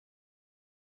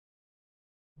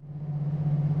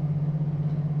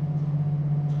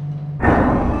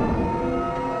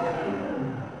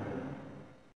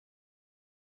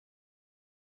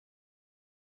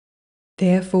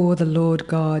Therefore the Lord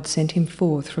God sent him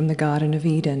forth from the Garden of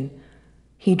Eden.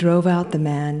 He drove out the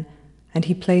man, and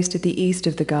he placed at the east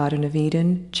of the Garden of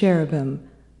Eden cherubim,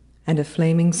 and a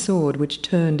flaming sword which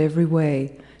turned every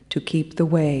way to keep the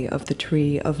way of the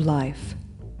tree of life.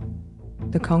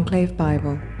 The Conclave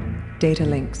Bible, Data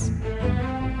Links.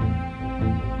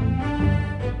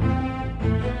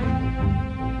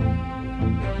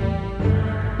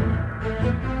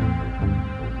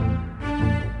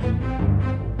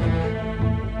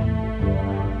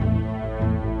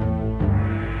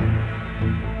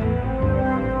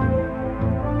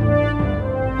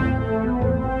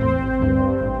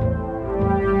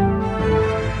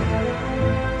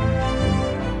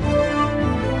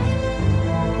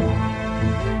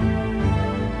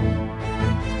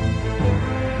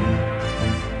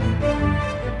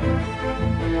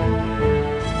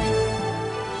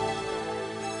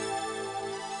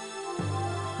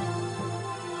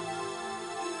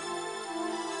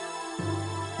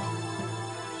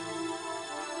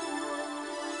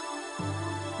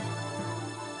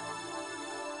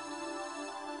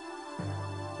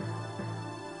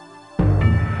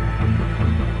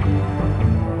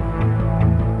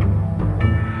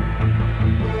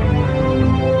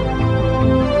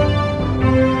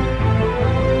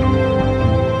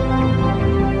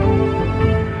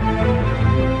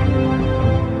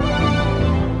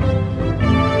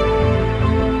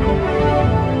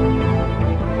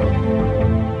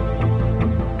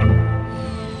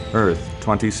 Earth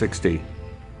 2060.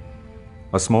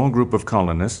 A small group of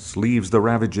colonists leaves the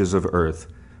ravages of Earth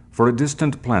for a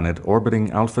distant planet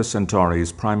orbiting Alpha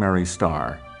Centauri's primary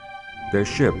star. Their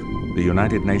ship, the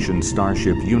United Nations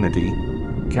starship Unity,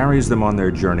 carries them on their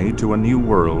journey to a new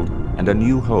world and a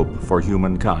new hope for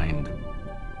humankind.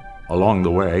 Along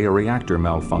the way, a reactor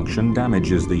malfunction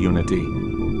damages the Unity,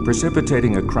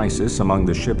 precipitating a crisis among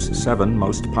the ship's 7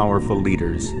 most powerful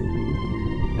leaders.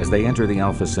 As they enter the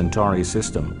Alpha Centauri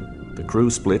system, the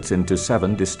crew splits into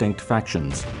 7 distinct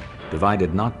factions,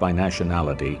 divided not by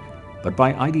nationality, but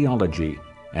by ideology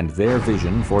and their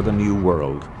vision for the new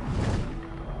world.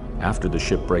 After the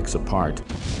ship breaks apart,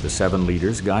 the 7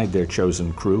 leaders guide their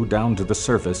chosen crew down to the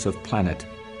surface of planet,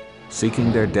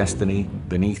 seeking their destiny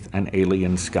beneath an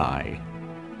alien sky.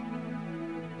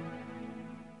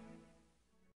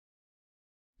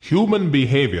 Human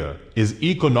behavior is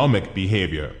economic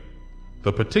behavior.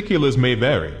 The particulars may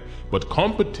vary, but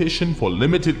competition for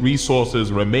limited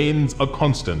resources remains a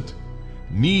constant.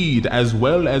 Need as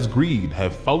well as greed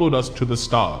have followed us to the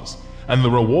stars, and the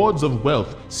rewards of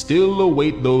wealth still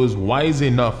await those wise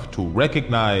enough to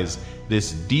recognize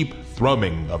this deep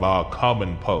thrumming of our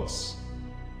common pulse.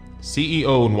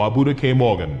 CEO Nwabuda K.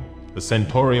 Morgan, The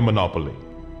Centauri Monopoly.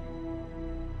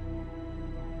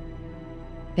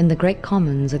 In the Great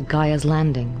Commons at Gaia's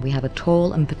Landing, we have a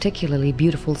tall and particularly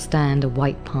beautiful stand of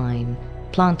white pine,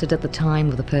 planted at the time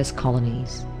of the first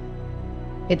colonies.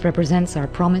 It represents our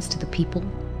promise to the people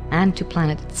and to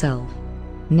planet itself,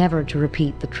 never to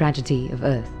repeat the tragedy of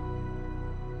Earth.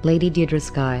 Lady Deirdre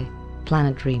Skye,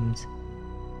 Planet Dreams.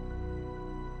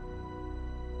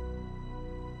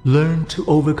 Learn to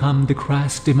overcome the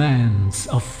crass demands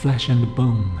of flesh and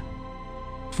bone,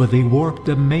 for they warp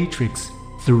the matrix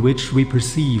through which we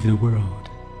perceive the world.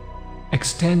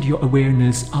 Extend your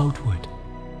awareness outward,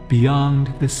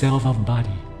 beyond the self of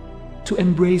body, to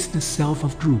embrace the self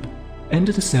of group and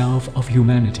the self of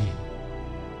humanity.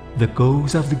 The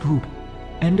goals of the group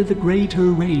and the greater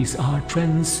race are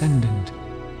transcendent,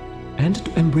 and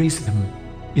to embrace them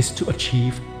is to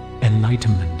achieve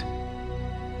enlightenment.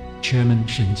 Chairman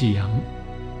Shen Jiyang,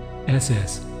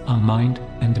 SS on Mind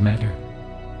and Matter.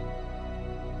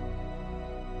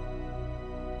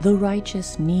 The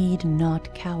righteous need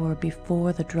not cower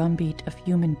before the drumbeat of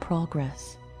human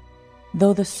progress.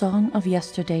 Though the song of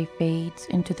yesterday fades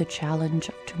into the challenge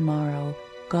of tomorrow,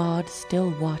 God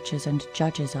still watches and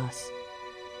judges us.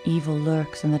 Evil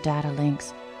lurks in the data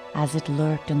links as it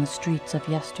lurked in the streets of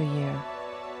yesteryear.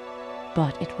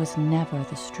 But it was never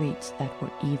the streets that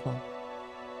were evil.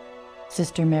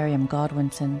 Sister Miriam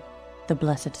Godwinson, The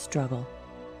Blessed Struggle.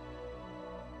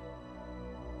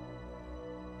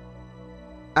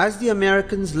 As the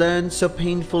Americans learned so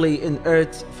painfully in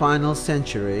Earth's final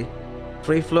century,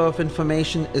 free flow of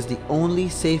information is the only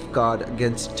safeguard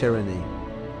against tyranny.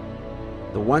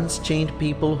 The once chained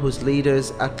people whose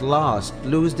leaders at last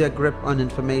lose their grip on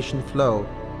information flow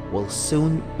will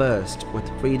soon burst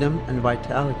with freedom and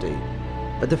vitality.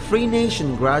 But the free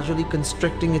nation gradually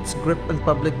constricting its grip on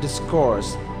public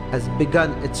discourse has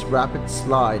begun its rapid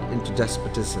slide into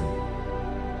despotism.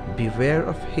 Beware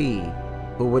of he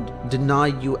who would deny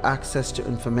you access to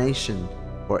information,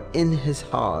 for in his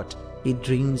heart He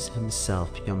dreams himself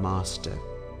your master.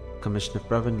 Commission of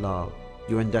Reverend Law,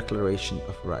 UN Declaration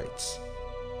of Rights.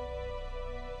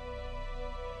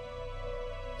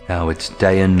 Now it's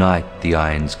day and night the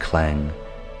irons clang,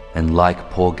 and like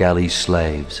poor galley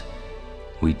slaves,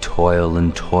 we toil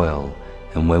and toil,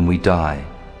 and when we die,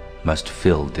 must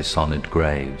fill dishonored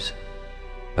graves.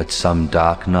 But some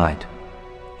dark night,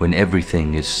 when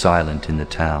everything is silent in the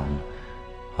town,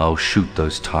 I'll shoot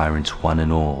those tyrants one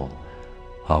and all,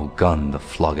 I'll gun the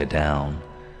flogger down.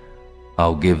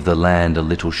 I'll give the land a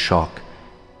little shock,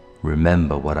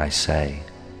 remember what I say,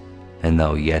 and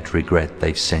they'll yet regret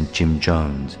they've sent Jim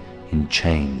Jones in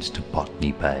chains to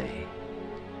Botany Bay.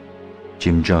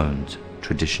 Jim Jones,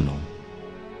 Traditional.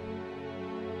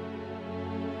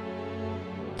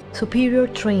 Superior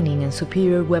training and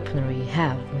superior weaponry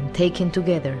have, when taken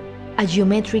together, a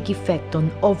geometric effect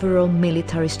on overall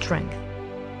military strength.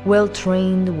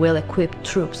 Well-trained, well-equipped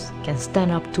troops can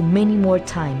stand up to many more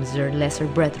times their lesser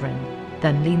brethren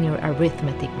than linear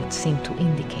arithmetic would seem to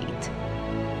indicate.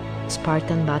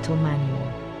 Spartan Battle Manual.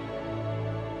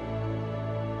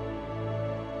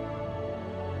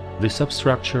 The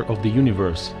substructure of the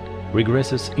universe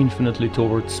regresses infinitely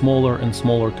toward smaller and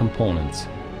smaller components.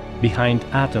 Behind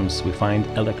atoms we find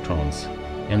electrons,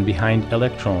 and behind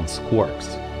electrons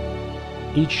quarks.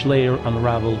 Each layer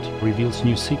unraveled reveals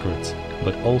new secrets,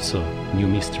 but also new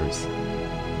mysteries.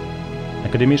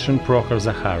 Academician Prokhor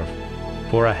Zakharov,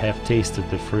 for I have tasted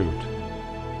the fruit.